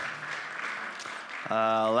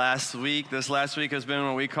This last week has been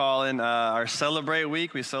what we call our Celebrate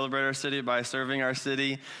Week. We celebrate our city by serving our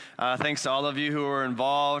city. Thanks to all of you who were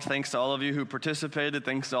involved. Thanks to all of you who participated.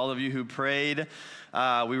 Thanks to all of you who prayed.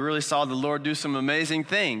 We really saw the Lord do some amazing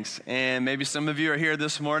things. And maybe some of you are here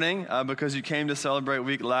this morning because you came to Celebrate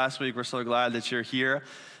Week last week. We're so glad that you're here.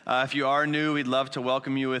 If you are new, we'd love to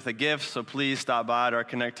welcome you with a gift. So please stop by at our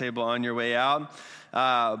Connect table on your way out.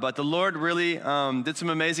 But the Lord really did some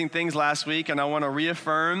amazing things last week, and I want to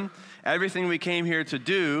reaffirm everything we came here to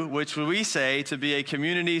do, which we say to be a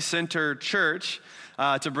community-centered church,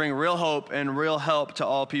 to bring real hope and real help to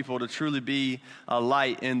all people, to truly be a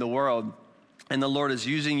light in the world. And the Lord is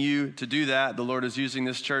using you to do that. The Lord is using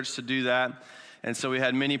this church to do that. And so we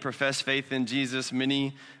had many profess faith in Jesus,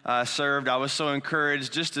 many served. I was so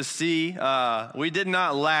encouraged just to see we did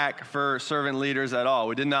not lack for servant leaders at all.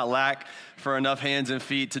 We did not lack for enough hands and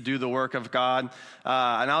feet to do the work of God.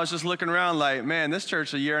 And I was just looking around like, man, this church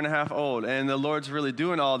is a year and a half old, and the Lord's really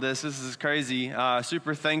doing all this. This is crazy.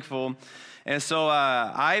 Super thankful. And so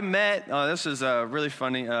I met, this is a really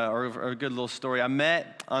funny or a good little story. I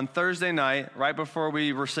met on Thursday night, right before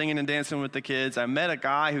we were singing and dancing with the kids, I met a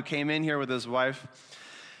guy who came in here with his wife,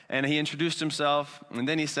 and he introduced himself, and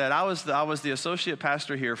then he said, I was the associate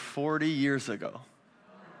pastor here 40 years ago.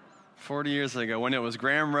 40 years ago, when it was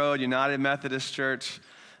Graham Road United Methodist Church.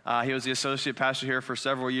 He was the associate pastor here for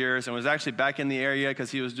several years and was actually back in the area because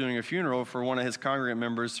he was doing a funeral for one of his congregant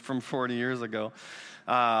members from 40 years ago.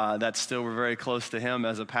 That still were very close to him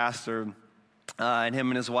as a pastor. And him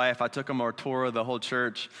and his wife, I took them on a tour of the whole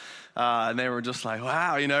church. And they were just like,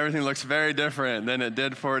 wow, everything looks very different than it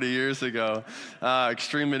did 40 years ago.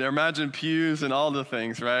 Extremely, imagine pews and all the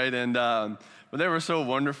things, right? And but they were so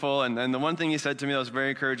wonderful. And the one thing he said to me that was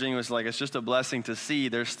very encouraging was like, it's just a blessing to see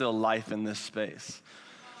there's still life in this space.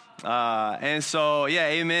 And so, yeah,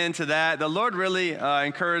 amen to that. The Lord really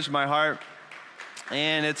encouraged my heart.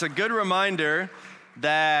 And it's a good reminder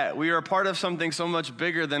that we are a part of something so much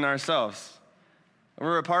bigger than ourselves.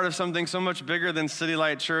 We're a part of something so much bigger than City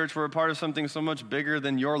Light Church. We're a part of something so much bigger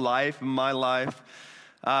than your life, my life.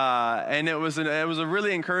 And it was a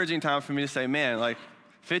really encouraging time for me to say, man, like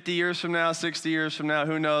 50 years from now, 60 years from now,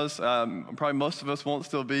 who knows? Probably most of us won't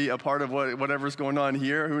still be a part of whatever's going on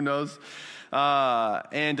here. Who knows?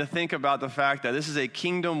 And to think about the fact that this is a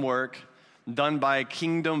kingdom work done by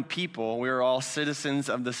kingdom people. We are all citizens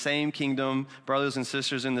of the same kingdom, brothers and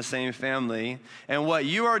sisters in the same family. And what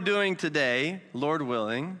you are doing today, Lord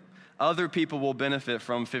willing, other people will benefit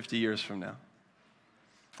from 50 years from now.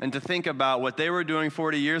 And to think about what they were doing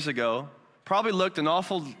 40 years ago probably looked an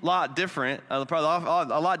awful lot different, probably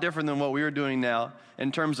a lot different than what we are doing now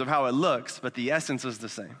in terms of how it looks, but the essence is the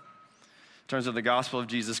same. In terms of the gospel of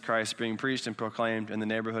Jesus Christ being preached and proclaimed and the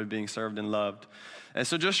neighborhood being served and loved. And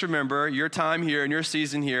so just remember, your time here and your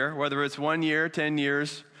season here, whether it's 1 year, 10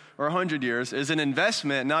 years, or 100 years, is an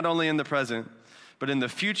investment not only in the present, but in the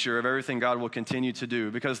future of everything God will continue to do.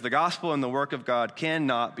 Because the gospel and the work of God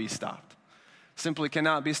cannot be stopped. Simply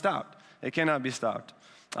cannot be stopped. It cannot be stopped.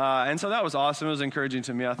 And so that was awesome. It was encouraging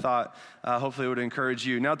to me. I thought hopefully it would encourage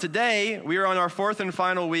you. Now today, we are on our fourth and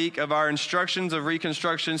final week of our Instructions of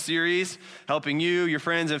Reconstruction series, helping you, your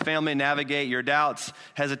friends, and family navigate your doubts,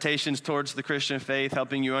 hesitations towards the Christian faith,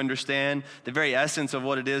 helping you understand the very essence of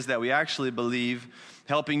what it is that we actually believe,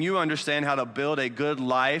 helping you understand how to build a good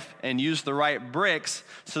life and use the right bricks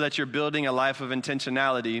so that you're building a life of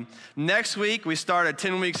intentionality. Next week, we start a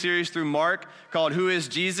 10-week series through Mark called Who is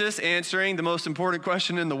Jesus? Answering the most important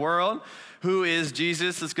question in the world. Who is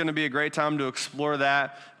Jesus? It's going to be a great time to explore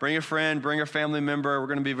that. Bring a friend, bring a family member. We're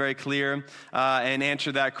going to be very clear and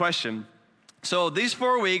answer that question. So these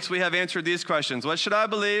 4 weeks, we have answered these questions. What should I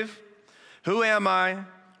believe? Who am I?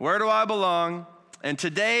 Where do I belong? And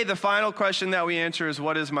today, the final question that we answer is,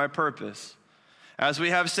 what is my purpose? As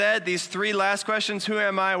we have said, these 3 last questions, who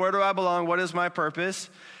am I, where do I belong, what is my purpose,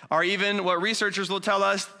 are even what researchers will tell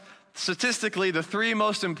us, statistically, the 3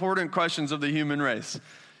 most important questions of the human race.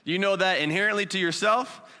 You know that inherently to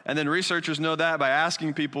yourself, and then researchers know that by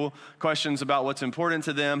asking people questions about what's important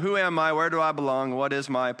to them. Who am I, where do I belong, what is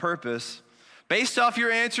my purpose? Based off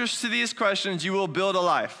your answers to these questions, you will build a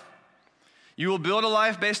life. You will build a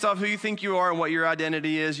life based off who you think you are and what your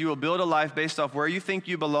identity is. You will build a life based off where you think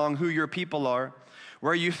you belong, who your people are,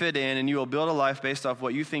 where you fit in, and you will build a life based off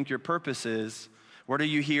what you think your purpose is. What are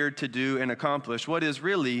you here to do and accomplish? What is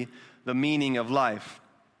really the meaning of life?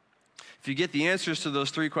 If you get the answers to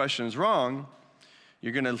those 3 questions wrong,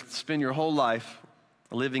 you're going to spend your whole life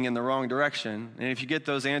living in the wrong direction. And if you get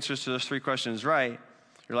those answers to those 3 questions right,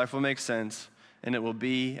 your life will make sense, and it will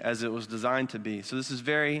be as it was designed to be. So this is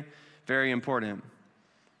very, very important.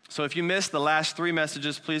 So if you missed the last 3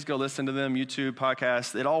 messages, please go listen to them, YouTube,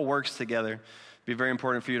 podcast. It all works together. It'd be very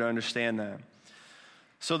important for you to understand that.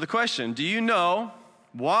 So the question, do you know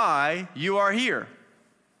why you are here?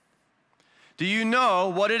 Do you know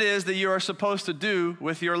what it is that you are supposed to do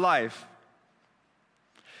with your life?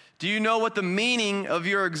 Do you know what the meaning of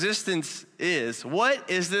your existence is? What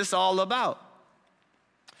is this all about?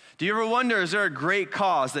 Do you ever wonder, is there a great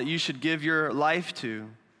cause that you should give your life to?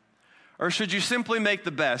 Or should you simply make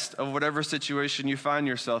the best of whatever situation you find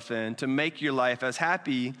yourself in to make your life as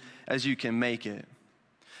happy as you can make it?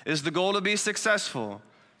 Is the goal to be successful,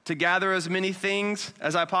 to gather as many things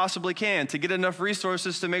as I possibly can, to get enough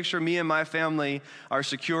resources to make sure me and my family are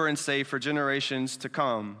secure and safe for generations to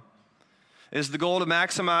come? Is the goal to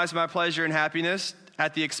maximize my pleasure and happiness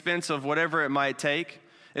at the expense of whatever it might take?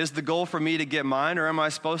 Is the goal for me to get mine, or am I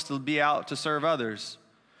supposed to be out to serve others?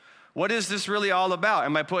 What is this really all about?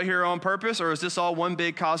 Am I put here on purpose, or is this all one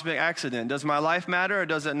big cosmic accident? Does my life matter, or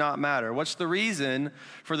does it not matter? What's the reason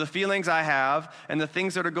for the feelings I have and the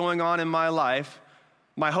things that are going on in my life,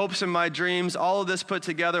 my hopes and my dreams, all of this put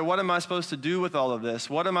together? What am I supposed to do with all of this?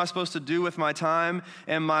 What am I supposed to do with my time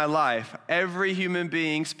and my life? Every human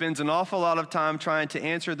being spends an awful lot of time trying to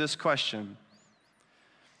answer this question.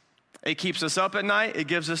 It keeps us up at night. It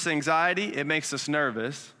gives us anxiety. It makes us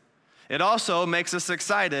nervous. It also makes us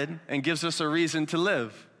excited and gives us a reason to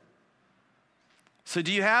live. So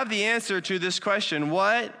do you have the answer to this question?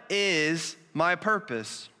 What is my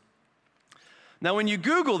purpose? Now, when you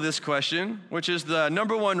Google this question, which is the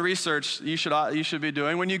number one research you should be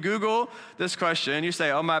doing, when you Google this question, you say,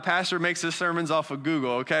 oh, my pastor makes his sermons off of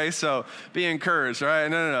Google, okay? So be encouraged, right?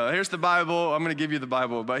 No. Here's the Bible. I'm going to give you the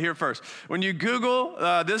Bible, but here first. When you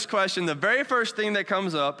Google this question, the very first thing that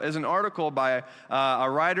comes up is an article by a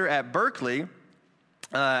writer at Berkeley,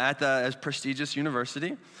 at the prestigious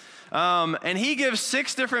university. And he gives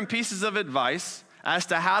 6 different pieces of advice as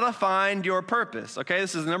to how to find your purpose, okay?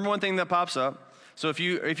 This is the number one thing that pops up. So if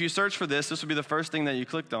you search for this will be the first thing that you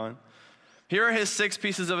clicked on. Here are his 6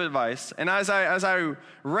 pieces of advice. And as I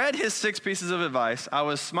read his 6 pieces of advice, I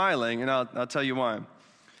was smiling, and I'll tell you why.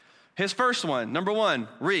 His first one, number 1,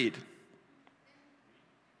 read.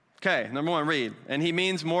 Okay, number 1, read. And he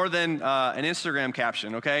means more than an Instagram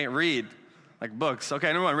caption, okay? Read, like books.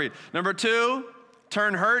 Okay, number 1, read. Number 2,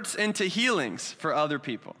 turn hurts into healings for other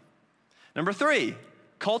people. Number 3,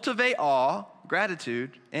 cultivate awe,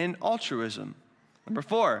 gratitude, and altruism. Number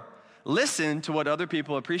 4, listen to what other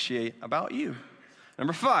people appreciate about you.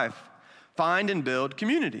 Number 5, find and build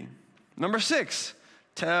community. Number 6,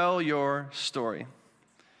 tell your story.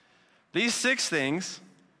 These 6 things,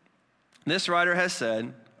 this writer has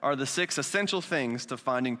said, are the 6 essential things to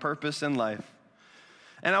finding purpose in life.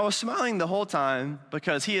 And I was smiling the whole time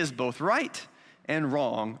because he is both right and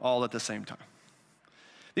wrong all at the same time.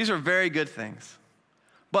 These are very good things.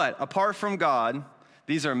 But apart from God,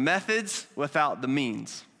 these are methods without the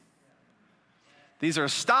means. These are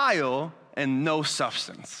style and no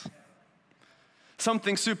substance.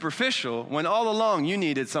 Something superficial when all along you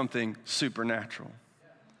needed something supernatural.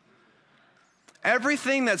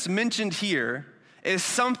 Everything that's mentioned here is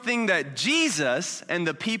something that Jesus and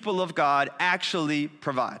the people of God actually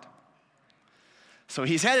provide. So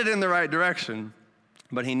he's headed in the right direction,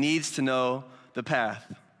 but he needs to know the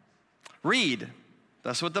path. Read.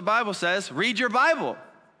 That's what the Bible says. Read your Bible.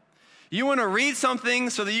 You want to read something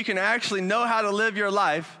so that you can actually know how to live your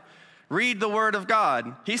life, read the Word of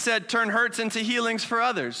God. He said, turn hurts into healings for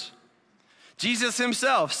others. Jesus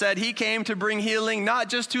himself said he came to bring healing not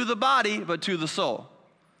just to the body, but to the soul.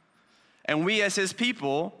 And we as his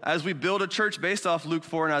people, as we build a church based off Luke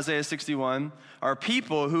 4 and Isaiah 61, are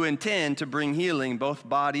people who intend to bring healing, both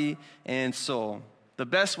body and soul. The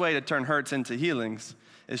best way to turn hurts into healings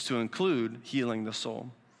is to include healing the soul.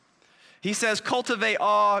 He says, cultivate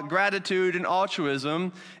awe, gratitude, and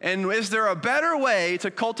altruism. And is there a better way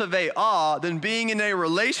to cultivate awe than being in a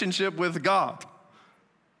relationship with God?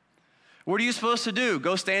 What are you supposed to do?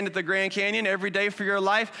 Go stand at the Grand Canyon every day for your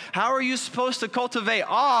life? How are you supposed to cultivate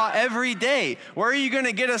awe every day? Where are you going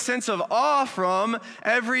to get a sense of awe from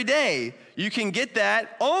every day? You can get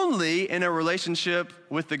that only in a relationship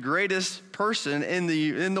with the greatest person in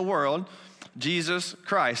the world, Jesus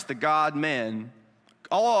Christ, the God-man.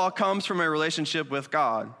 Awe comes from a relationship with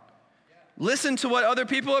God. Listen to what other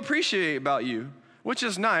people appreciate about you, which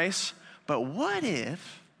is nice, but what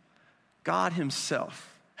if God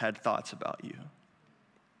himself had thoughts about you?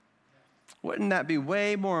 Wouldn't that be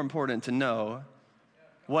way more important to know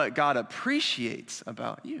what God appreciates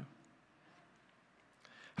about you?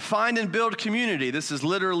 Find and build community. This is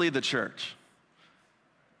literally the church.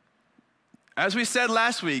 As we said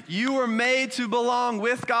last week, you were made to belong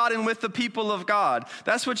with God and with the people of God.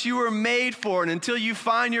 That's what you were made for. And until you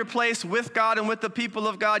find your place with God and with the people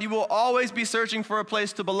of God, you will always be searching for a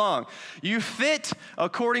place to belong. You fit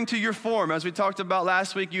according to your form. As we talked about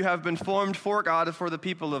last week, you have been formed for God and for the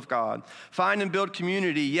people of God. Find and build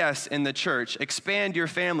community, yes, in the church. Expand your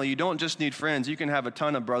family. You don't just need friends. You can have a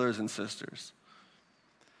ton of brothers and sisters.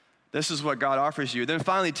 This is what God offers you. Then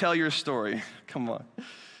finally, tell your story. Come on.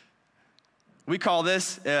 We call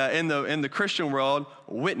this, in the Christian world,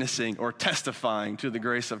 witnessing or testifying to the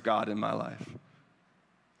grace of God in my life.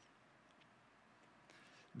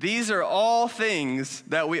 These are all things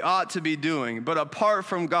that we ought to be doing, but apart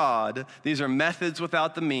from God, these are methods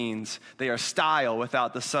without the means. They are style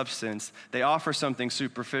without the substance. They offer something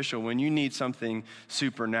superficial when you need something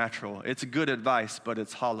supernatural. It's good advice, but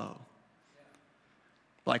it's hollow.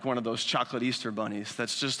 Like one of those chocolate Easter bunnies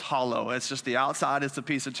that's just hollow. It's just the outside is a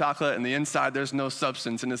piece of chocolate and the inside there's no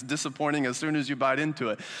substance, and it's disappointing as soon as you bite into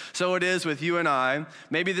it. So it is with you and I.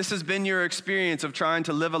 Maybe this has been your experience of trying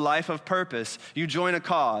to live a life of purpose. You join a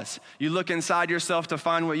cause. You look inside yourself to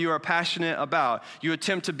find what you are passionate about. You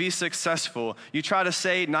attempt to be successful. You try to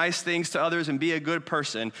say nice things to others and be a good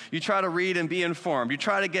person. You try to read and be informed. You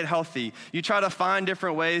try to get healthy. You try to find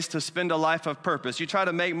different ways to spend a life of purpose. You try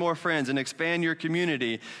to make more friends and expand your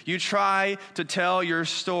community. You try to tell your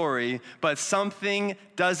story, but something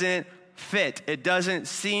doesn't fit. It doesn't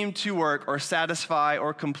seem to work or satisfy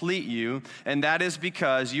or complete you, and that is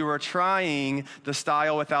because you are trying the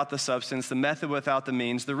style without the substance, the method without the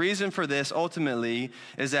means. The reason for this ultimately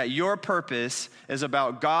is that your purpose is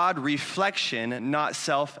about God reflection, not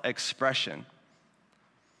self-expression.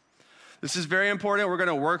 This is very important. We're going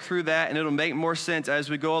to work through that, and it'll make more sense as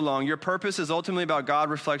we go along. Your purpose is ultimately about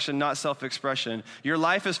God reflection, not self-expression. Your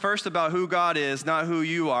life is first about who God is, not who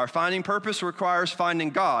you are. Finding purpose requires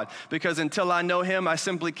finding God, because until I know Him, I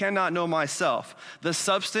simply cannot know myself. The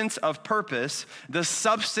substance of purpose, the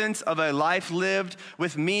substance of a life lived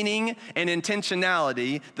with meaning and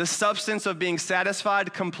intentionality, the substance of being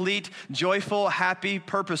satisfied, complete, joyful, happy,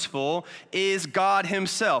 purposeful, is God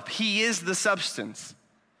Himself. He is the substance.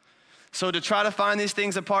 So to try to find these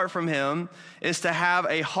things apart from Him is to have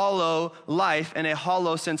a hollow life and a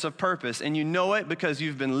hollow sense of purpose. And you know it because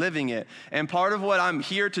you've been living it. And part of what I'm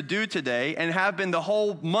here to do today, and have been the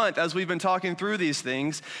whole month as we've been talking through these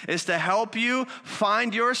things, is to help you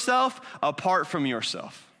find yourself apart from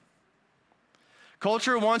yourself.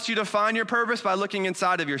 Culture wants you to find your purpose by looking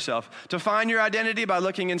inside of yourself, to find your identity by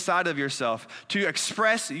looking inside of yourself, to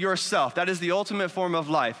express yourself. That is the ultimate form of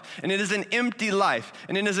life. And it is an empty life,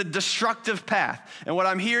 and it is a destructive path. And what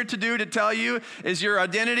I'm here to do to tell you is your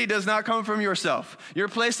identity does not come from yourself. Your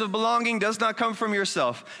place of belonging does not come from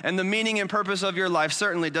yourself. And the meaning and purpose of your life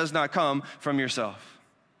certainly does not come from yourself.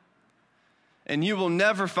 And you will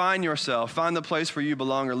never find the place where you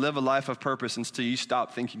belong, or live a life of purpose until you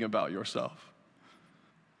stop thinking about yourself.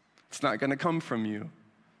 It's not going to come from you.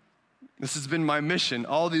 This has been my mission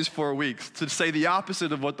all these 4 weeks, to say the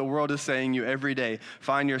opposite of what the world is saying you every day.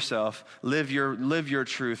 Find yourself, live your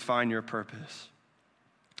truth, find your purpose.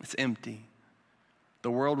 It's empty.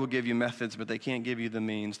 The world will give you methods, but they can't give you the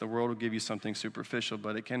means. The world will give you something superficial,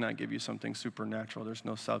 but it cannot give you something supernatural. There's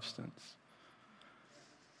no substance.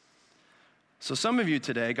 So some of you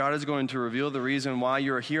today, God is going to reveal the reason why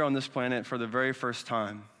you are here on this planet for the very first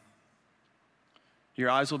time. Your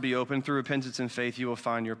eyes will be open. Through repentance and faith, you will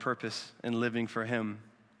find your purpose in living for Him.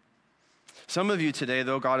 Some of you today,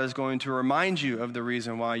 though, God is going to remind you of the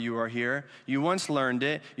reason why you are here. You once learned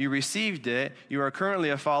it, you received it, you are currently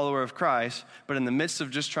a follower of Christ, but in the midst of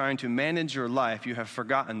just trying to manage your life, you have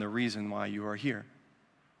forgotten the reason why you are here.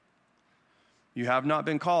 You have not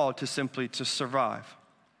been called to simply to survive,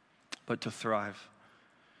 but to thrive.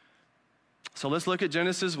 So let's look at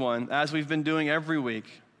Genesis 1, as we've been doing every week.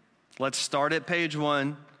 Let's start at page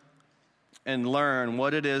 1 and learn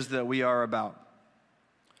what it is that we are about.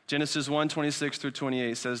 Genesis 1:26 through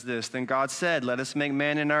 28 says this: Then God said, "Let us make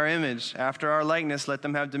man in our image, after our likeness. Let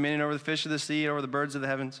them have dominion over the fish of the sea, over the birds of the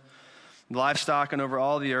heavens, the livestock, and over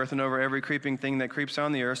all the earth, and over every creeping thing that creeps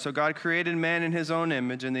on the earth." So God created man in His own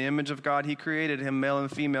image. In the image of God He created him, male and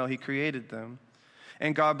female He created them.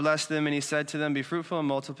 And God blessed them, and He said to them, "Be fruitful and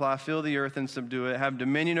multiply, fill the earth and subdue it. Have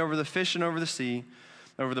dominion over the fish and over the sea,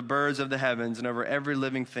 over the birds of the heavens, and over every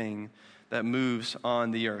living thing that moves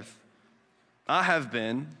on the earth." I have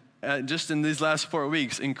been, just in these last 4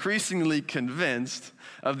 weeks, increasingly convinced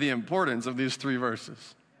of the importance of these 3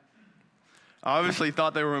 verses. I obviously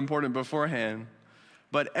thought they were important beforehand,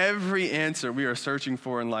 but every answer we are searching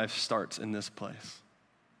for in life starts in this place.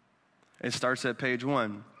 It starts at page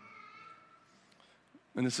 1.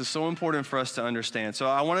 And this is so important for us to understand. So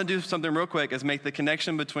I want to do something real quick is make the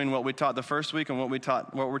connection between what we taught the first week and what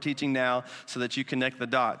we're teaching now so that you connect the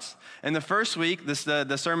dots. In the first week,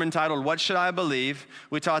 the sermon titled, What Should I Believe?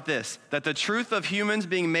 We taught this, that the truth of humans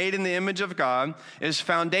being made in the image of God is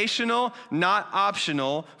foundational, not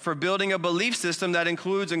optional, for building a belief system that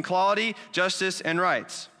includes equality, justice, and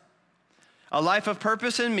rights. A life of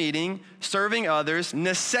purpose and meaning, serving others,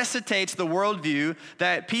 necessitates the worldview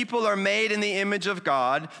that people are made in the image of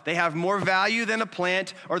God. They have more value than a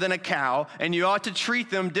plant or than a cow, and you ought to treat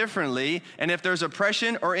them differently. And if there's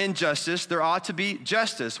oppression or injustice, there ought to be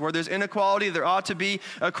justice. Where there's inequality, there ought to be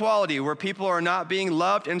equality. Where people are not being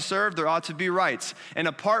loved and served, there ought to be rights. And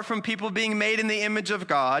apart from people being made in the image of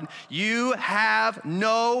God, you have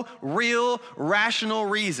no real rational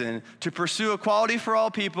reason to pursue equality for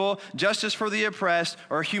all people, justice for the oppressed,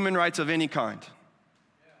 or human rights of any kind.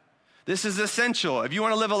 This is essential. If you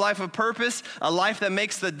want to live a life of purpose, a life that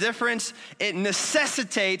makes the difference, it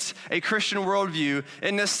necessitates a Christian worldview.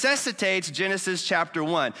 It necessitates Genesis chapter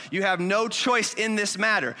 1. You have no choice in this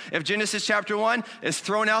matter. If Genesis chapter 1 is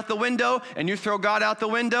thrown out the window and you throw God out the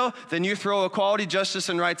window, then you throw equality, justice,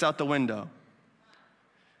 and rights out the window.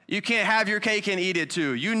 You can't have your cake and eat it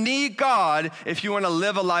too. You need God if you want to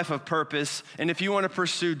live a life of purpose and if you want to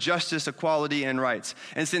pursue justice, equality, and rights.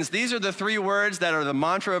 And since these are the three words that are the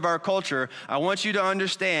mantra of our culture, I want you to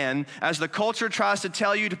understand, as the culture tries to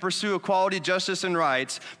tell you to pursue equality, justice, and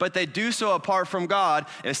rights, but they do so apart from God,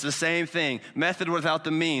 it's the same thing. Method without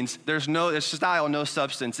the means. There's style, no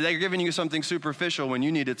substance. They're giving you something superficial when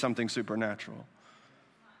you needed something supernatural.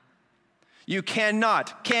 You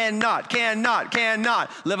cannot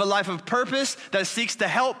live a life of purpose that seeks to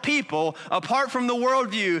help people apart from the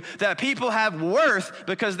worldview that people have worth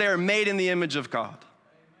because they are made in the image of God.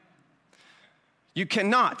 You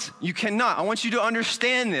cannot. I want you to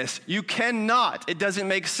understand this. You cannot. It doesn't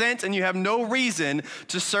make sense, and you have no reason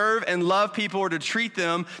to serve and love people or to treat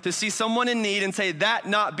them, to see someone in need and say that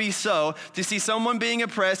not be so, to see someone being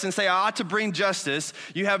oppressed and say I ought to bring justice.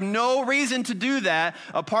 You have no reason to do that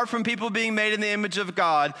apart from people being made in the image of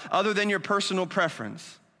God other than your personal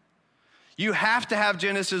preference. You have to have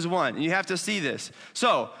Genesis 1, and you have to see this.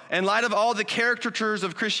 So, in light of all the caricatures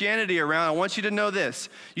of Christianity around, I want you to know this.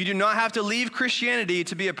 You do not have to leave Christianity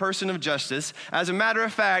to be a person of justice. As a matter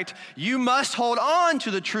of fact, you must hold on to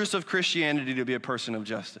the truths of Christianity to be a person of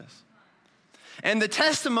justice. And the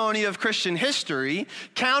testimony of Christian history,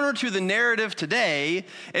 counter to the narrative today,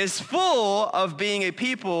 is full of being a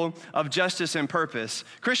people of justice and purpose.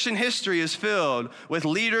 Christian history is filled with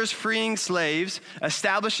leaders freeing slaves,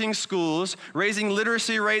 establishing schools, raising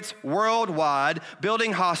literacy rates worldwide,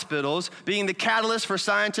 building hospitals, being the catalyst for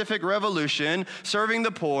scientific revolution, serving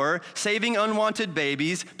the poor, saving unwanted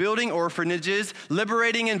babies, building orphanages,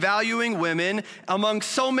 liberating and valuing women, among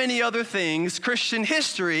so many other things. Christian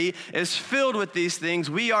history is filled with these things.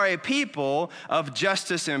 We are a people of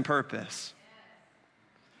justice and purpose.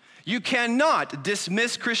 You cannot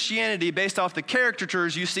dismiss Christianity based off the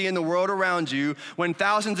caricatures you see in the world around you when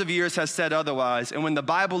thousands of years has said otherwise, and when the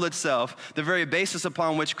Bible itself, the very basis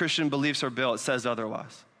upon which Christian beliefs are built, says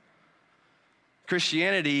otherwise.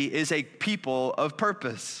 Christianity is a people of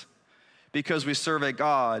purpose because we serve a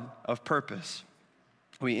God of purpose.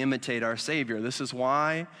 We imitate our Savior. This is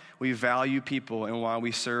why we value people and why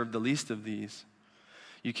we serve the least of these.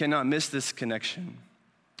 You cannot miss this connection.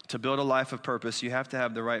 To build a life of purpose, you have to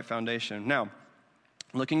have the right foundation. Now,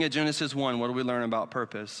 looking at Genesis 1, what do we learn about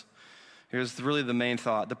purpose? Here's really the main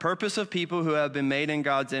thought. The purpose of people who have been made in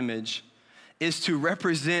God's image is to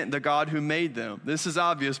represent the God who made them. This is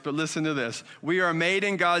obvious, but listen to this. We are made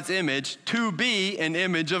in God's image to be an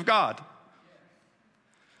image of God.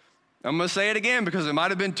 I'm going to say it again because it might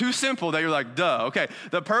have been too simple that you're like, duh. Okay,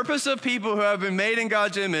 the purpose of people who have been made in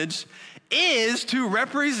God's image is to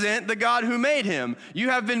represent the God who made him. You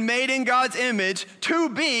have been made in God's image to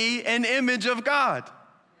be an image of God.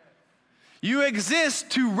 You exist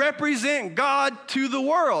to represent God to the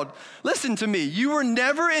world. Listen to me. You were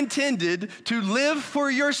never intended to live for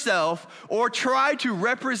yourself or try to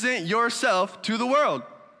represent yourself to the world.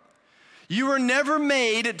 You were never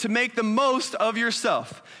made to make the most of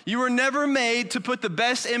yourself. You were never made to put the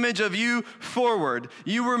best image of you forward.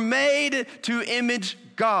 You were made to image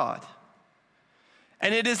God.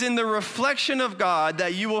 And it is in the reflection of God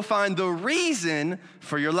that you will find the reason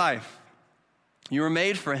for your life. You were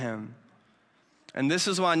made for him. And this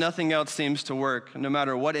is why nothing else seems to work, no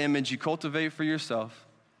matter what image you cultivate for yourself,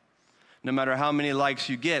 no matter how many likes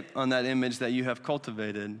you get on that image that you have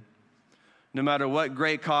cultivated. No matter what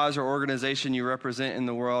great cause or organization you represent in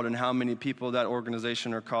the world and how many people that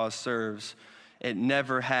organization or cause serves, it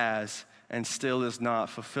never has and still is not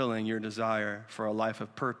fulfilling your desire for a life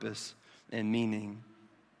of purpose and meaning.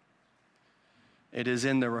 It is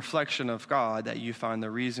in the reflection of God that you find the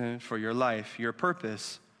reason for your life. Your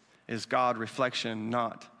purpose is God reflection,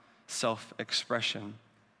 not self-expression.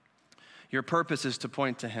 Your purpose is to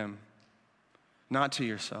point to Him, not to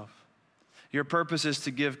yourself. Your purpose is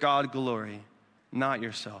to give God glory, not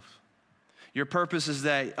yourself. Your purpose is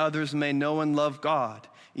that others may know and love God,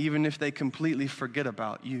 even if they completely forget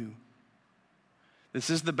about you. This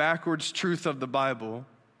is the backwards truth of the Bible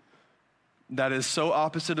that is so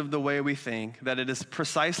opposite of the way we think, that it is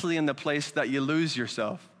precisely in the place that you lose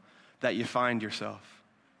yourself that you find yourself.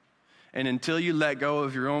 And until you let go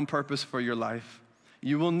of your own purpose for your life,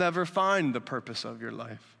 you will never find the purpose of your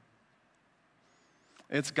life.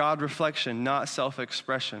 It's God reflection, not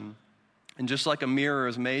self-expression. And just like a mirror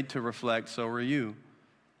is made to reflect, so are you.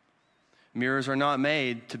 Mirrors are not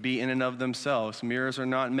made to be in and of themselves. Mirrors are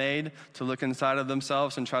not made to look inside of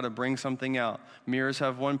themselves and try to bring something out. Mirrors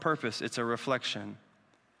have one purpose. It's a reflection.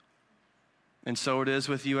 And so it is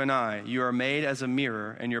with you and I. You are made as a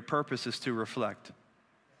mirror, and your purpose is to reflect.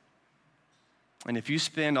 And if you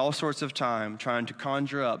spend all sorts of time trying to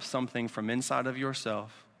conjure up something from inside of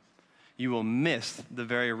yourself, you will miss the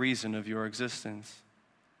very reason of your existence.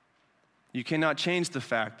 You cannot change the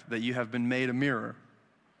fact that you have been made a mirror.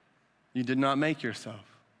 You did not make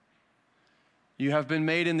yourself. You have been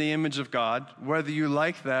made in the image of God, whether you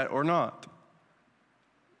like that or not.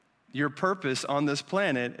 Your purpose on this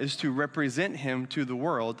planet is to represent Him to the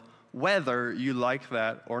world, whether you like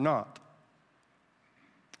that or not.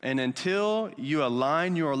 And until you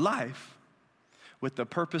align your life with the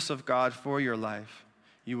purpose of God for your life,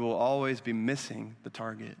 you will always be missing the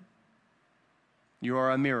target. You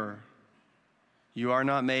are a mirror. You are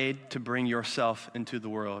not made to bring yourself into the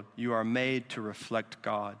world. You are made to reflect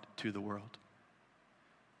God to the world.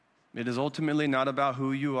 It is ultimately not about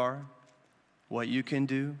who you are, what you can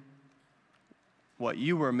do, what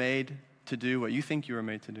you were made to do, what you think you were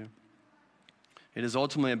made to do. It is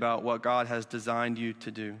ultimately about what God has designed you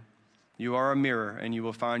to do. You are a mirror, and you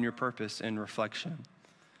will find your purpose in reflection.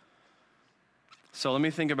 So let me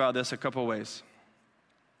think about this a couple ways.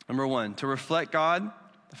 Number one, to reflect God,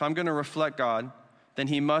 if I'm going to reflect God, then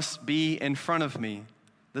He must be in front of me.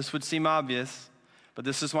 This would seem obvious, but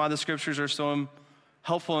this is why the scriptures are so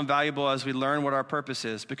helpful and valuable as we learn what our purpose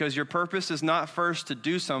is. Because your purpose is not first to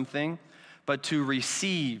do something, but to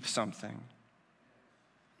receive something.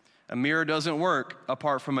 A mirror doesn't work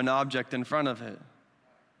apart from an object in front of it.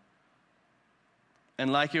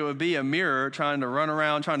 And like it would be a mirror trying to run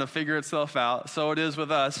around, trying to figure itself out, so it is with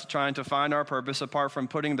us trying to find our purpose apart from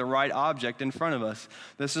putting the right object in front of us.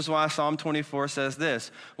 This is why Psalm 24 says this: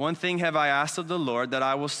 "One thing have I asked of the Lord that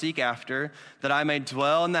I will seek after, that I may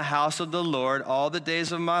dwell in the house of the Lord all the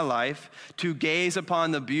days of my life, to gaze upon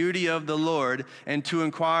the beauty of the Lord and to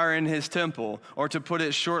inquire in His temple," or to put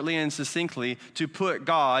it shortly and succinctly, to put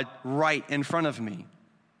God right in front of me.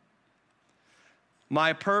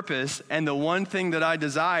 My purpose and the one thing that I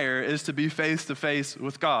desire is to be face to face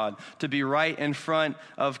with God, to be right in front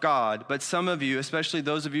of God. But some of you, especially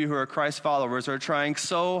those of you who are Christ followers, are trying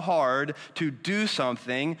so hard to do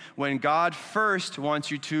something when God first wants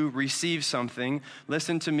you to receive something.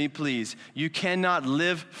 Listen to me, please. You cannot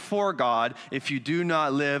live for God if you do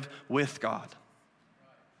not live with God.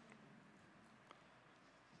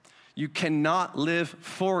 You cannot live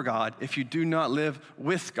for God if you do not live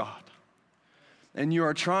with God. And you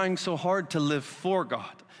are trying so hard to live for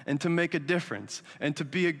God and to make a difference and to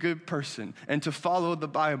be a good person and to follow the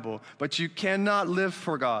Bible. But you cannot live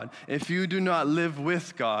for God if you do not live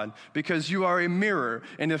with God, because you are a mirror.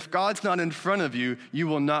 And if God's not in front of you, you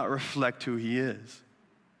will not reflect who He is.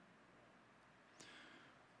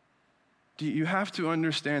 You have to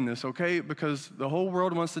understand this, okay? Because the whole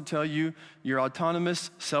world wants to tell you you're autonomous,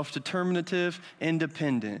 self-determinative,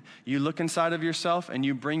 independent. You look inside of yourself and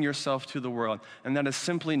you bring yourself to the world. And that is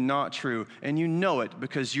simply not true. And you know it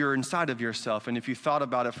because you're inside of yourself. And if you thought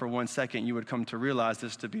about it for 1 second, you would come to realize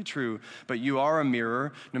this to be true. But you are a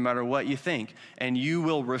mirror no matter what you think. And you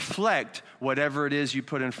will reflect whatever it is you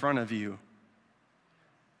put in front of you.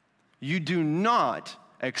 You do not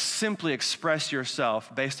simply express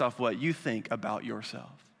yourself based off what you think about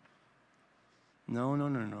yourself. No.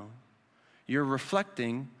 You're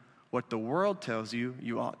reflecting what the world tells you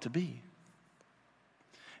you ought to be.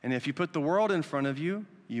 And if you put the world in front of you,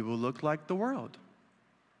 you will look like the world.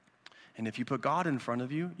 And if you put God in front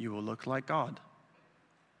of you, you will look like God.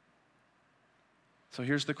 So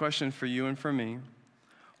here's the question for you and for me.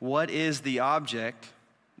 What is the object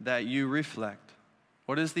that you reflect?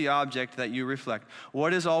 What is the object that you reflect?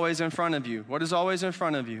 What is always in front of you? What is always in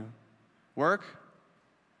front of you? Work?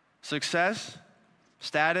 Success?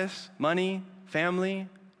 Status? Money? Family?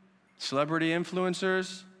 Celebrity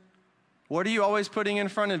influencers? What are you always putting in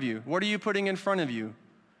front of you? What are you putting in front of you?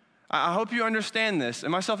 I hope you understand this,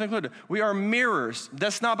 and myself included. We are mirrors.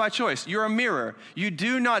 That's not by choice. You're a mirror. You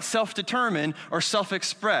do not self-determine or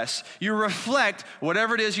self-express. You reflect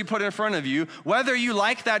whatever it is you put in front of you, whether you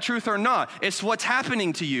like that truth or not. It's what's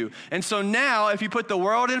happening to you. And so now, if you put the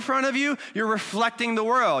world in front of you, you're reflecting the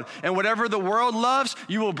world. And whatever the world loves,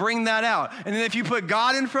 you will bring that out. And then if you put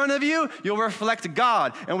God in front of you, you'll reflect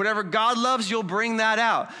God. And whatever God loves, you'll bring that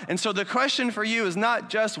out. And so the question for you is not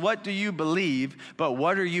just what do you believe, but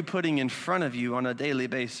what are you putting in front of you on a daily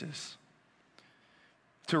basis.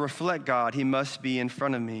 To reflect God, he must be in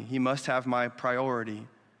front of me. He must have my priority.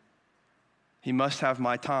 He must have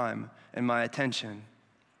my time and my attention.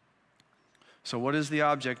 So what is the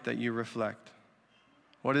object that you reflect?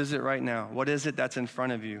 What is it right now? What is it that's in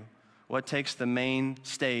front of you? What takes the main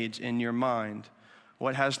stage in your mind?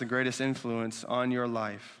 What has the greatest influence on your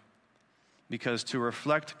life? Because to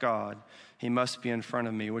reflect God, he must be in front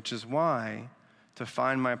of me, which is why to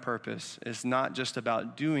find my purpose is not just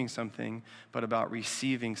about doing something, but about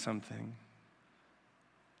receiving something.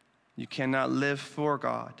 You cannot live for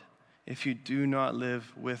God if you do not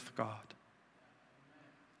live with God.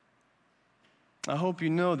 I hope you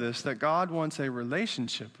know this, that God wants a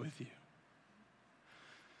relationship with you.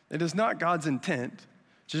 It is not God's intent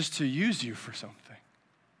just to use you for something,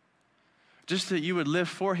 just that you would live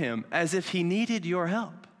for him as if he needed your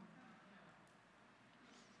help.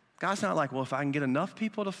 God's not like, well, if I can get enough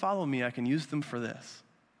people to follow me, I can use them for this.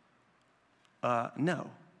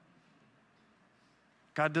 No.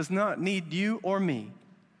 God does not need you or me.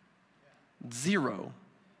 Zero.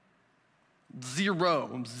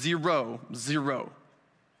 Zero. Zero. Zero.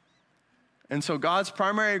 And so God's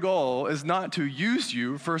primary goal is not to use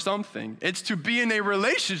you for something. It's to be in a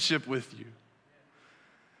relationship with you.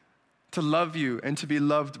 To love you and to be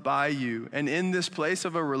loved by you. And in this place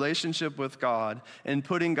of a relationship with God and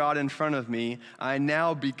putting God in front of me, I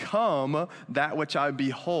now become that which I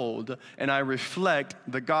behold, and I reflect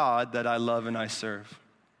the God that I love and I serve.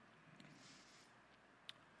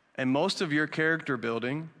 And most of your character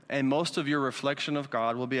building and most of your reflection of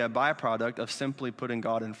God will be a byproduct of simply putting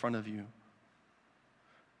God in front of you.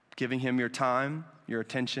 Giving him your time, your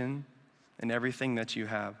attention, and everything that you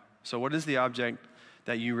have. So what is the object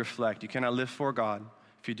that you reflect? You cannot live for God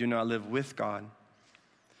if you do not live with God.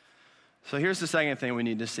 So here's the second thing we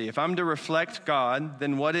need to see. If I'm to reflect God,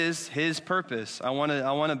 then what is his purpose? I want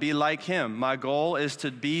to be like him. My goal is to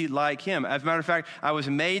be like him. As a matter of fact, I was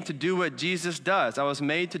made to do what Jesus does. I was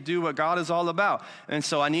made to do what God is all about. And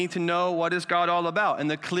so I need to know what is God all about. And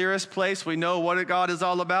the clearest place we know what God is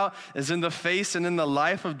all about is in the face and in the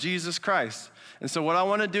life of Jesus Christ. And so what I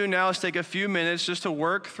want to do now is take a few minutes just to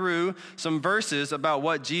work through some verses about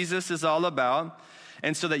what Jesus is all about.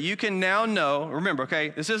 And so that you can now know, remember, okay,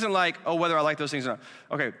 this isn't like, oh, whether I like those things or not.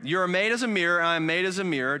 Okay, you're made as a mirror, and I'm made as a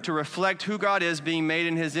mirror to reflect who God is, being made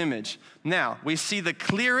in his image. Now, we see the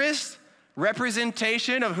clearest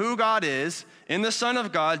representation of who God is in the Son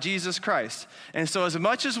of God, Jesus Christ. And so as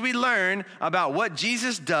much as we learn about what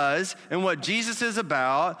Jesus does and what Jesus is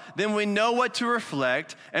about, then we know what to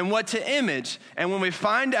reflect and what to image. And when we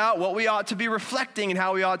find out what we ought to be reflecting and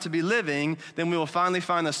how we ought to be living, then we will finally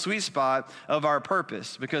find the sweet spot of our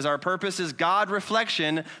purpose. Because our purpose is God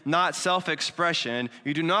reflection, not self-expression.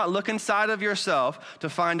 You do not look inside of yourself to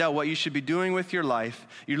find out what you should be doing with your life.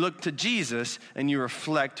 You look to Jesus and you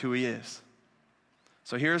reflect who he is.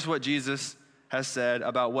 So here's what Jesus has said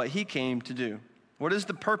about what he came to do. What is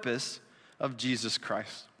the purpose of Jesus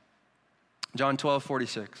Christ? John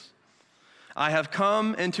 12:46. I have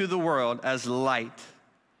come into the world as light,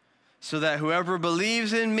 so that whoever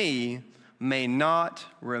believes in me may not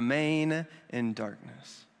remain in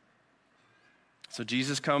darkness. So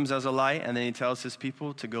Jesus comes as a light, and then he tells his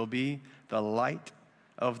people to go be the light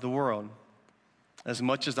of the world. As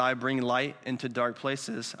much as I bring light into dark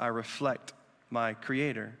places, I reflect my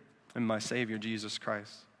Creator and my Savior, Jesus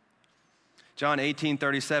Christ. John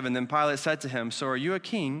 18:37, then Pilate said to him, so are you a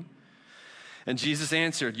king? And Jesus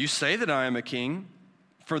answered, you say that I am a king.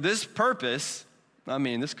 For this purpose,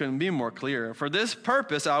 this couldn't be more clear. For this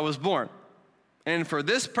purpose I was born, and for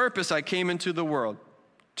this purpose I came into the world,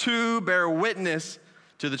 to bear witness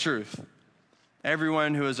to the truth.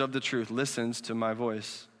 Everyone who is of the truth listens to my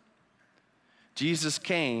voice. Jesus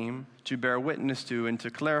came to bear witness to and to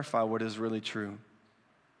clarify what is really true.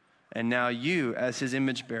 And now you, as his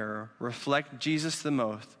image bearer, reflect Jesus the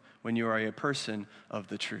most when you are a person of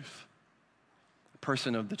the truth. A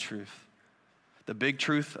person of the truth. The big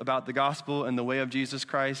truth about the gospel and the way of Jesus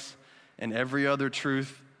Christ and every other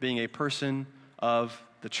truth, being a person of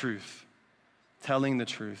the truth, telling the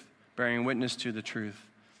truth, bearing witness to the truth,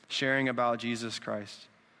 sharing about Jesus Christ.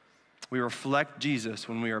 We reflect Jesus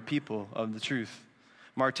when we are people of the truth.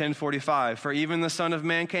 Mark 10:45, for even the Son of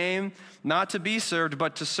Man came not to be served,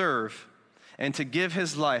 but to serve, and to give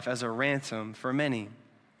his life as a ransom for many.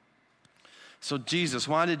 So Jesus,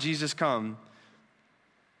 why did Jesus come?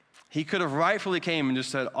 He could have rightfully came and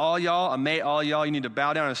just said, all y'all, I made all y'all, you need to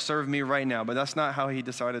bow down and serve me right now. But that's not how he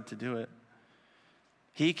decided to do it.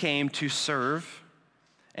 He came to serve,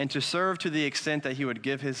 and to serve to the extent that he would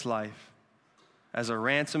give his life as a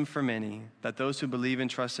ransom for many, that those who believe and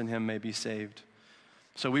trust in him may be saved.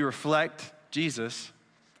 So we reflect Jesus.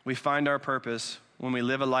 We find our purpose when we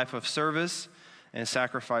live a life of service and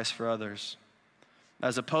sacrifice for others.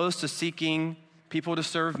 As opposed to seeking people to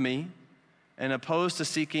serve me, and opposed to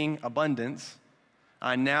seeking abundance,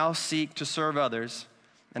 I now seek to serve others,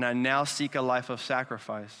 and I now seek a life of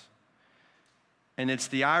sacrifice. And it's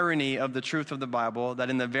the irony of the truth of the Bible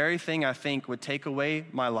that in the very thing I think would take away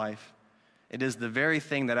my life, it is the very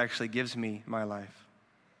thing that actually gives me my life.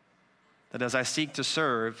 That as I seek to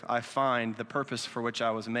serve, I find the purpose for which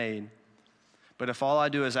I was made. But if all I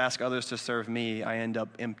do is ask others to serve me, I end up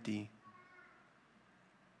empty.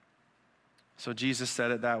 So Jesus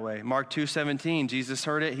said it that way. Mark 2:17, Jesus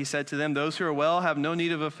heard it. He said to them, those who are well have no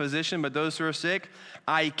need of a physician, but those who are sick.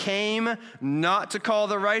 I came not to call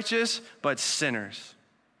the righteous, but sinners.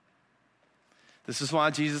 This is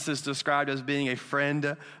why Jesus is described as being a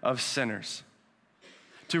friend of sinners.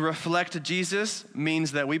 To reflect Jesus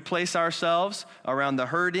means that we place ourselves around the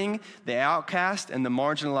hurting, the outcast, and the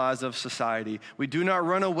marginalized of society. We do not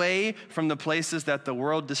run away from the places that the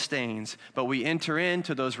world disdains, but we enter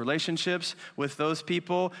into those relationships with those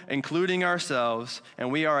people, including ourselves, and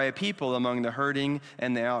we are a people among the hurting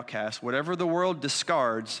and the outcast. Whatever the world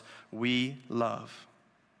discards, we love.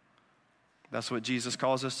 That's what Jesus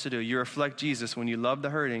calls us to do. You reflect Jesus when you love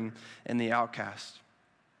the hurting and the outcast.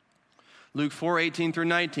 Luke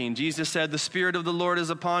 4:18-19, Jesus said, the Spirit of the Lord is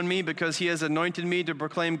upon me because he has anointed me to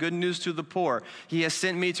proclaim good news to the poor. He has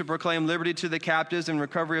sent me to proclaim liberty to the captives and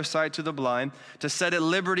recovery of sight to the blind, to set at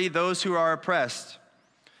liberty those who are oppressed,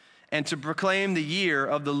 and to proclaim the year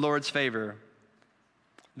of the Lord's favor.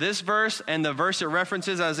 This verse and the verse it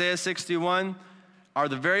references, Isaiah 61, are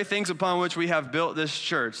the very things upon which we have built this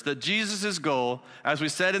church. That Jesus' goal, as we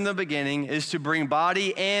said in the beginning, is to bring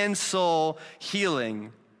body and soul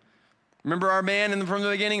healing. Remember our man from the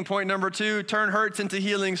beginning, point number 2, turn hurts into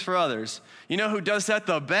healings for others. You know who does that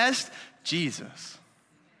the best? Jesus.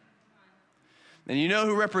 And you know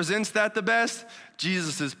who represents that the best?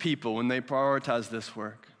 Jesus' people when they prioritize this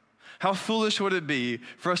work. How foolish would it be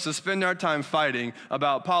for us to spend our time fighting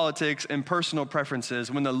about politics and personal preferences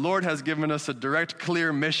when the Lord has given us a direct,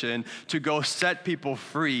 clear mission to go set people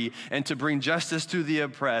free and to bring justice to the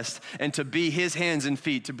oppressed and to be his hands and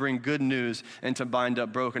feet to bring good news and to bind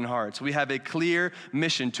up broken hearts. We have a clear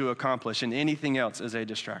mission to accomplish, and anything else is a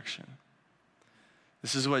distraction.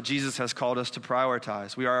 This is what Jesus has called us to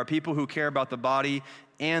prioritize. We are a people who care about the body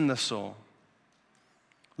and the soul.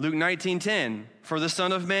 Luke 19:10, for the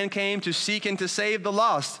Son of Man came to seek and to save the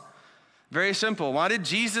lost. Very simple. Why did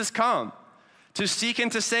Jesus come? To seek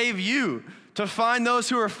and to save you, to find those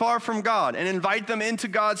who are far from God and invite them into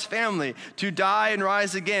God's family, to die and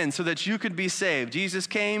rise again so that you could be saved. Jesus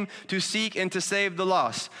came to seek and to save the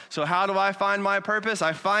lost. So how do I find my purpose?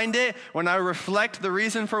 I find it when I reflect the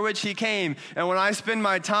reason for which he came, and when I spend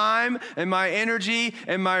my time and my energy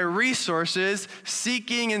and my resources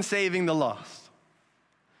seeking and saving the lost.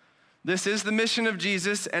 This is the mission of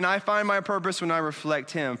Jesus, and I find my purpose when I reflect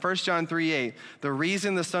him. 1 John 3:8, the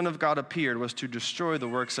reason the Son of God appeared was to destroy the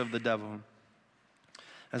works of the devil.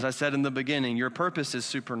 As I said in the beginning, your purpose is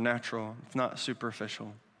supernatural. It's not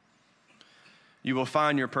superficial. You will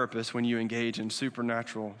find your purpose when you engage in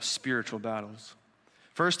supernatural, spiritual battles.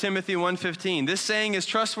 1 Timothy 1:15, this saying is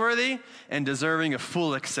trustworthy and deserving of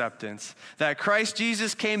full acceptance, that Christ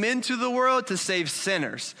Jesus came into the world to save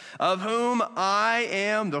sinners, of whom I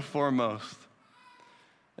am the foremost.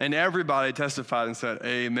 And everybody testified and said,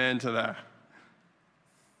 amen to that.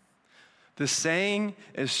 The saying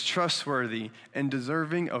is trustworthy and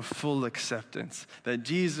deserving of full acceptance, that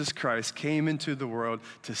Jesus Christ came into the world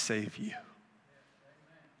to save you.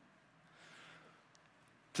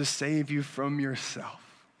 To save you from yourself.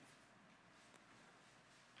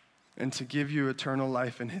 And to give you eternal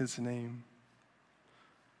life in his name.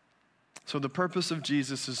 So the purpose of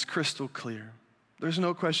Jesus is crystal clear. There's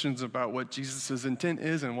no questions about what Jesus' intent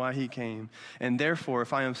is and why he came. And therefore,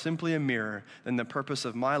 if I am simply a mirror, then the purpose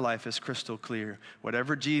of my life is crystal clear.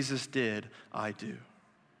 Whatever Jesus did, I do.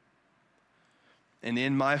 And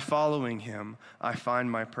in my following him, I find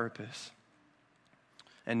my purpose.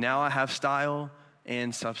 And now I have style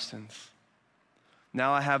and substance.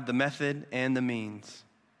 Now I have the method and the means.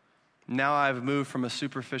 Now I've moved from a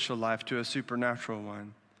superficial life to a supernatural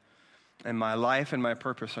one. And my life and my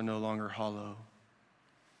purpose are no longer hollow.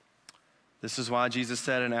 This is why Jesus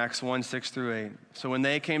said in Acts 1, 6-8. So when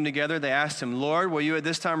they came together, they asked him, Lord, will you at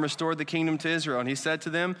this time restore the kingdom to Israel? And he said to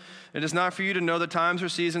them, it is not for you to know the times or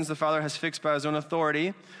seasons the Father has fixed by his own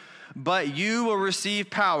authority, but you will receive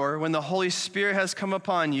power when the Holy Spirit has come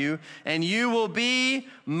upon you, and you will be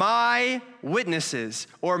my witnesses,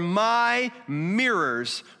 or my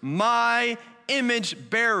mirrors, my image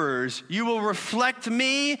bearers. You will reflect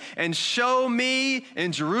me and show me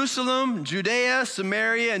in Jerusalem, Judea,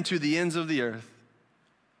 Samaria, and to the ends of the earth.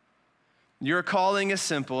 Your calling is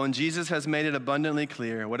simple, and Jesus has made it abundantly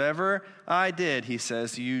clear. Whatever I did, he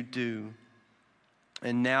says, you do.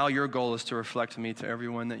 And now your goal is to reflect me to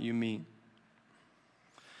everyone that you meet.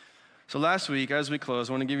 So last week, as we close,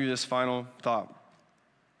 I want to give you this final thought.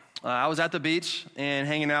 I was at the beach and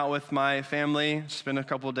hanging out with my family, spent a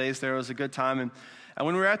couple of days there. It was a good time. And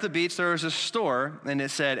when we were at the beach, there was a store, and it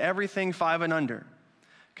said, everything 5 and under.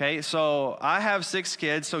 Okay, so I have 6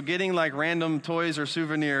 kids, so getting like random toys or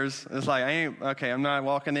souvenirs is like, I'm not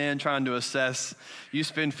walking in trying to assess, you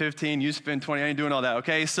spend 15, you spend 20, I ain't doing all that,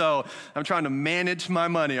 okay? So I'm trying to manage my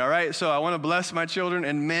money, all right? So I want to bless my children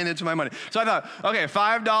and manage my money. So I thought, okay,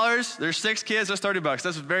 $5, there's 6 kids, that's $30.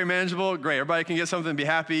 That's very manageable, great. Everybody can get something and be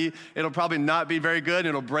happy. It'll probably not be very good,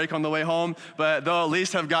 it'll break on the way home, but they'll at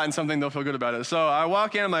least have gotten something, they'll feel good about it. So I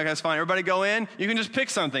walk in, I'm like, that's fine, everybody go in, you can just pick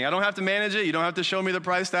something. I don't have to manage it, you don't have to show me the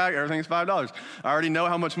price tag, everything's $5. I already know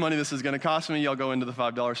how much money this is going to cost me. Y'all go into the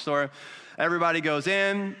 $5 store. Everybody goes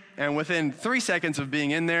in, and within 3 seconds of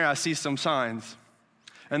being in there, I see some signs.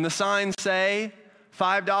 And the signs say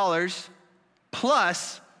 $5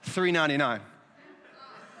 plus $3.99.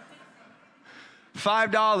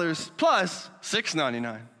 $5 plus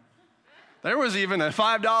 $6.99. There was even a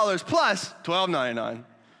 $5 plus $12.99.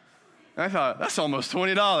 I thought, that's almost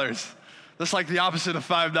 $20. That's like the opposite of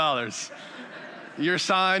 $5. Your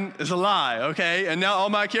sign is a lie, okay? And now all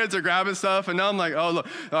my kids are grabbing stuff, and now I'm like, oh, look,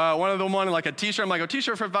 one of them wanted like a t-shirt. I'm like, a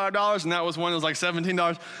t-shirt for $5, and that was one that was like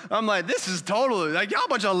 $17. I'm like, this is totally, like, y'all a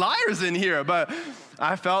bunch of liars in here. But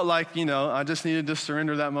I felt like, I just needed to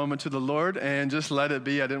surrender that moment to the Lord and just let it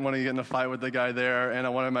be. I didn't want to get in a fight with the guy there, and I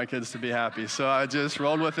wanted my kids to be happy. So I just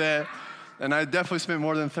rolled with it. And I definitely spent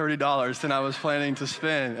more than $30 than I was planning to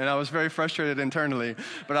spend. And I was very frustrated internally,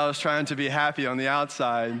 but I was trying to be happy on the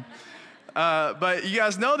outside. But you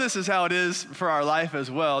guys know this is how it is for our life as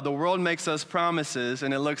well. The world makes us promises,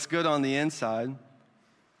 and it looks good on the inside.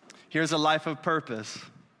 Here's a life of purpose,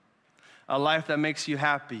 a life that makes you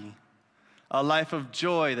happy, a life of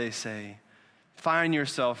joy, they say. Find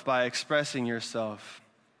yourself by expressing yourself.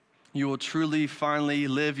 You will truly, finally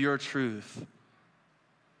live your truth.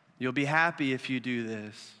 You'll be happy if you do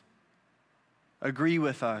this. Agree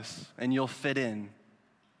with us, and you'll fit in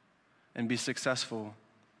and be successful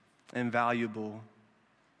and valuable.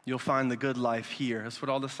 You'll find the good life here. That's what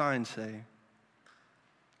all the signs say.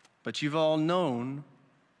 But you've all known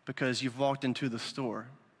because you've walked into the store.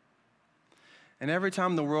 And every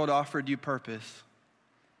time the world offered you purpose,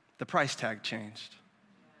 the price tag changed.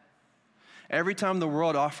 Every time the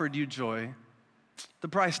world offered you joy, the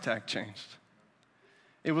price tag changed.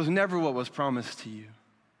 It was never what was promised to you.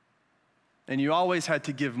 And you always had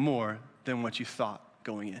to give more than what you thought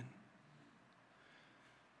going in.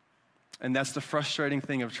 And that's the frustrating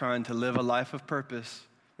thing of trying to live a life of purpose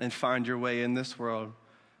and find your way in this world.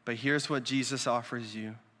 But here's what Jesus offers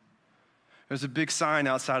you. There's a big sign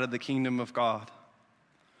outside of the kingdom of God.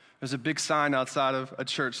 There's a big sign outside of a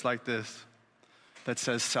church like this that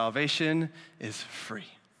says salvation is free.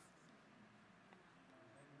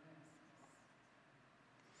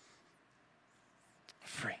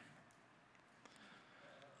 Free.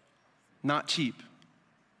 Not cheap,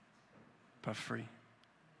 but free.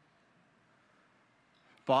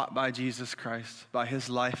 Bought by Jesus Christ, by his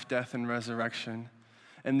life, death, and resurrection.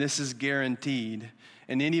 And this is guaranteed.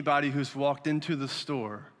 And anybody who's walked into the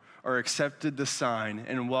store or accepted the sign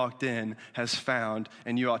and walked in has found,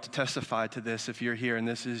 and you ought to testify to this if you're here and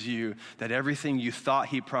this is you, that everything you thought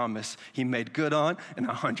he promised, he made good on and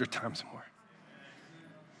 100 times more.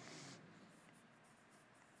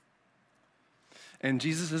 And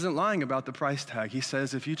Jesus isn't lying about the price tag. He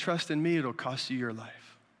says, if you trust in me, it'll cost you your life.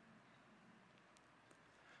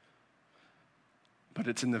 But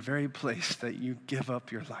it's in the very place that you give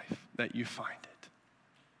up your life that you find it.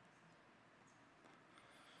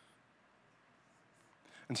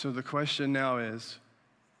 And so the question now is,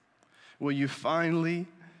 will you finally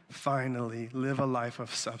live a life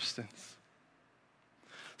of substance.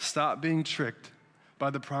 Stop being tricked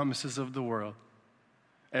by the promises of the world.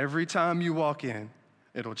 Every time you walk in,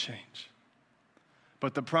 it'll change.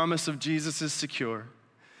 But the promise of Jesus is secure,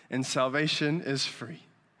 and salvation is free,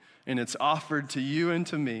 and it's offered to you and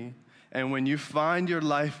to me. And when you find your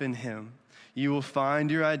life in him, you will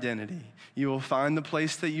find your identity. You will find the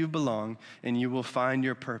place that you belong, and you will find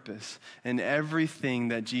your purpose. And everything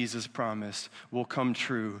that Jesus promised will come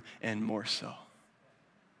true and more so.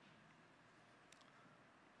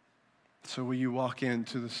 So will you walk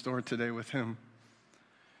into the store today with him?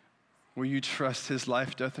 Will you trust his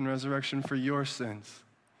life, death, and resurrection for your sins?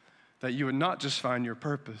 That you would not just find your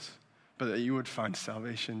purpose, but that you would find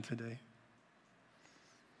salvation today.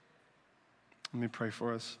 Let me pray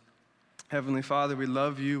for us. Heavenly Father, we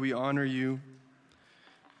love you, we honor you.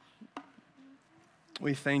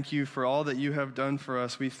 We thank you for all that you have done for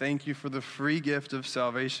us. We thank you for the free gift of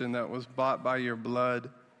salvation that was bought by your blood.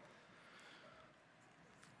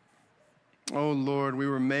 Oh Lord, we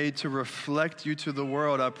were made to reflect you to the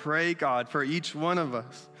world. I pray, God, for each one of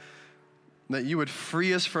us, that you would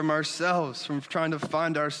free us from ourselves, from trying to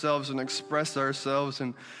find ourselves and express ourselves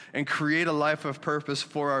and create a life of purpose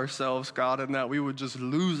for ourselves, God, and that we would just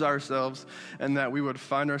lose ourselves and that we would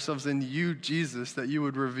find ourselves in you, Jesus, that you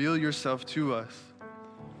would reveal yourself to us.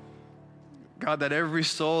 God, that every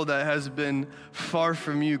soul that has been far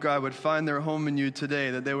from you, God, would find their home in you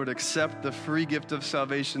today, that they would accept the free gift of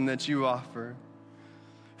salvation that you offer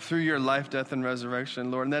through your life, death, and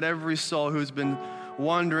resurrection, Lord, and that every soul who's been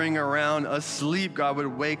wandering around asleep, God,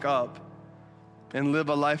 would wake up and live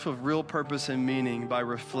a life of real purpose and meaning by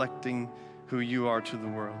reflecting who you are to the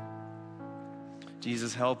world.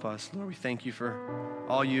 Jesus, help us. Lord, we thank you for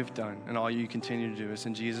all you've done and all you continue to do. It's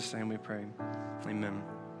in Jesus' name we pray. Amen.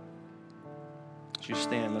 As you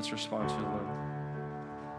stand, let's respond to the Lord.